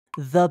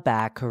The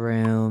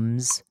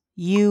Backrooms.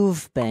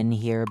 You've been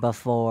here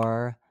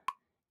before.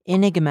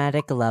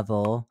 Enigmatic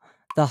level.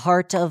 The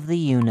heart of the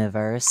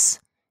universe.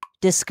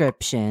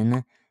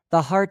 Description.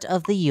 The heart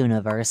of the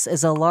universe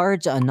is a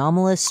large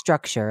anomalous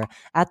structure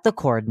at the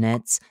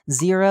coordinates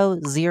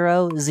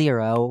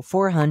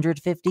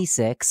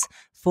 456,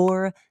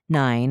 4,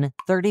 9,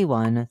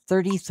 31,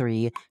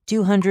 33,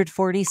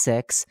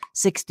 246,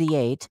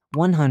 68,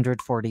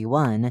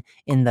 141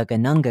 in the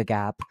Ganunga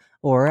Gap,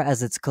 or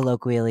as it's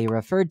colloquially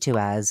referred to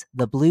as,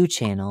 the Blue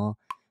Channel.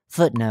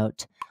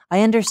 Footnote.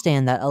 I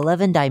understand that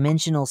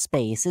 11-dimensional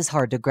space is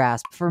hard to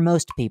grasp for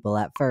most people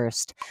at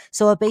first,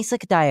 so a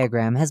basic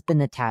diagram has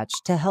been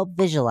attached to help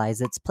visualize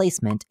its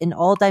placement in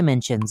all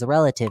dimensions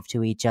relative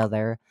to each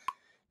other.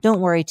 Don't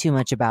worry too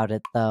much about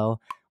it, though.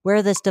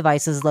 Where this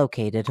device is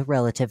located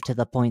relative to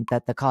the point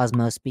that the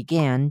cosmos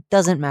began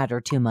doesn't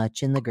matter too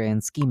much in the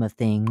grand scheme of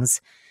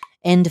things.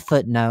 End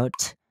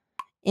footnote.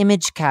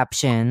 Image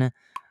caption.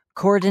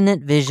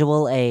 Coordinate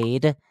visual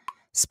aid.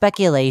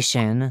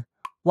 Speculation.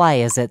 Why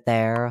is it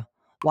there?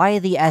 Why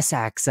the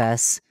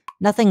S-axis?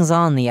 Nothing's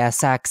on the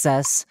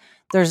S-axis.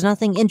 There's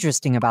nothing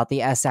interesting about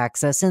the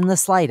S-axis in the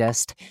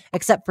slightest,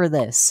 except for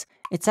this.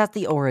 It's at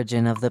the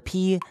origin of the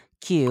P,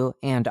 Q,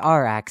 and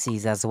R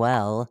axes as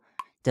well.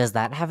 Does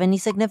that have any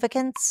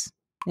significance?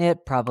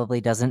 It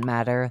probably doesn't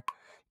matter.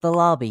 The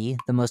lobby,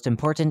 the most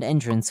important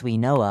entrance we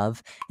know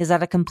of, is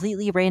at a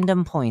completely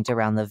random point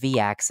around the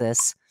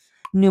V-axis.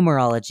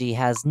 Numerology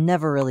has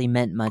never really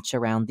meant much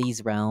around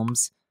these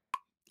realms.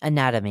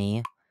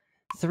 Anatomy.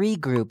 3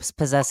 groups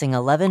possessing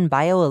 11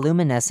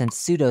 bioluminescent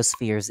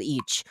pseudospheres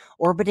each,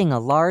 orbiting a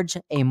large,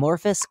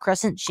 amorphous,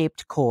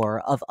 crescent-shaped core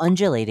of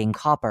undulating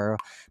copper,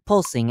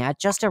 pulsing at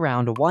just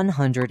around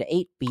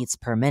 108 beats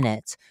per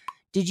minute.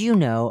 Did you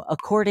know,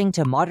 according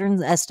to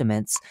modern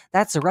estimates,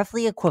 that's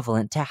roughly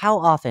equivalent to how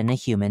often a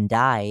human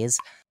dies?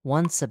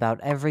 Once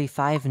about every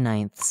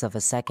 5/9 of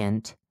a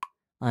second.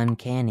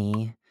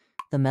 Uncanny.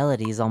 The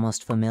melody's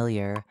almost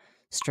familiar,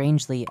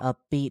 strangely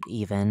upbeat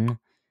even.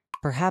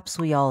 Perhaps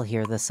we all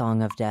hear the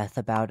song of death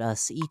about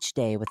us each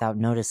day without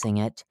noticing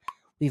it.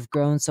 We've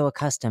grown so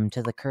accustomed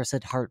to the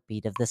cursed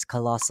heartbeat of this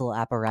colossal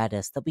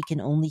apparatus that we can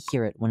only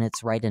hear it when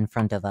it's right in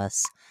front of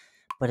us.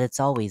 But it's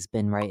always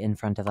been right in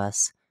front of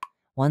us.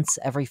 Once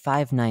every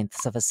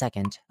 5/9 of a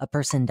second, a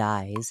person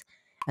dies,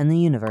 and the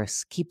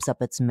universe keeps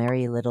up its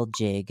merry little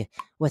jig,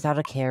 without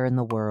a care in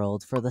the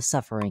world for the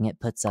suffering it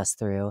puts us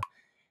through.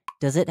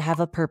 Does it have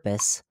a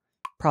purpose?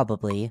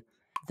 Probably.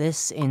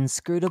 This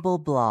inscrutable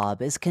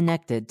blob is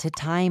connected to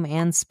time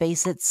and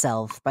space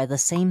itself by the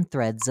same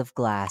threads of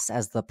glass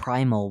as the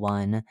primal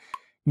one.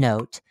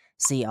 Note,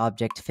 see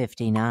Object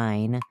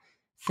 59.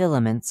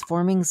 Filaments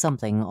forming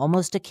something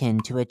almost akin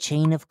to a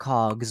chain of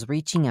cogs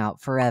reaching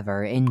out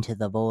forever into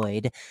the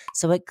void,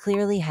 so it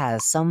clearly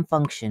has some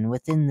function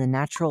within the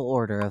natural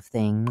order of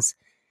things.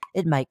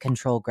 It might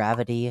control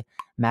gravity,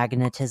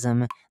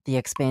 magnetism, the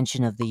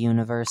expansion of the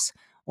universe,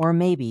 or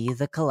maybe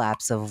the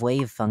collapse of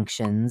wave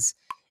functions.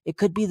 It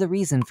could be the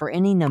reason for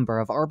any number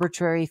of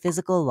arbitrary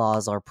physical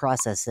laws or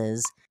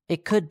processes.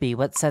 It could be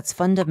what sets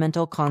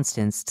fundamental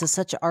constants to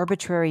such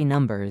arbitrary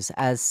numbers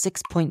as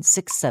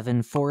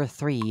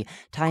 6.6743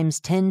 times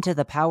 10 to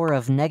the power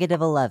of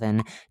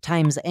 -11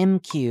 times m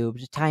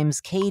cubed times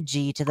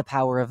kg to the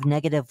power of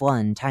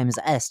 -1 times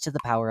s to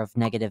the power of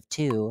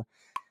 -2.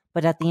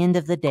 But at the end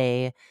of the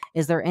day,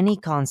 is there any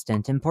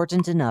constant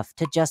important enough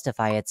to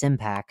justify its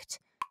impact?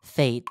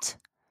 Fate.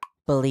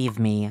 Believe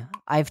me,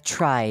 I've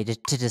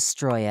tried to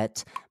destroy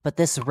it, but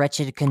this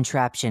wretched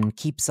contraption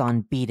keeps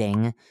on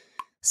beating.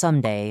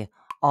 Someday,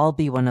 I'll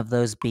be one of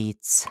those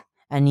beats,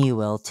 and you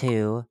will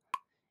too.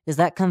 Is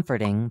that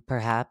comforting,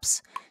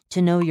 perhaps,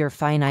 to know your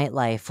finite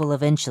life will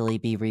eventually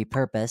be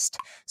repurposed,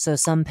 so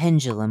some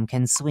pendulum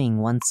can swing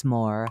once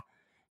more?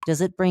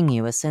 Does it bring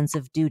you a sense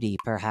of duty,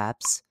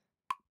 perhaps?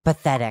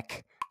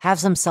 Pathetic. Have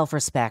some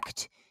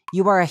self-respect.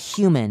 You are a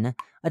human,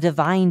 a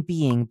divine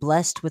being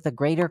blessed with a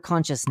greater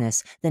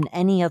consciousness than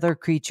any other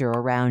creature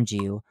around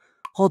you.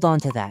 Hold on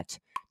to that.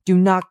 Do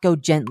not go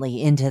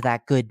gently into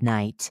that good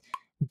night.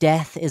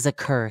 Death is a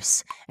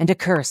curse, and a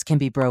curse can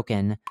be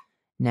broken.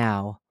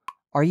 Now,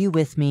 are you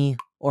with me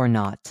or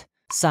not?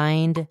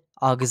 Signed,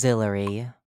 Auxiliary.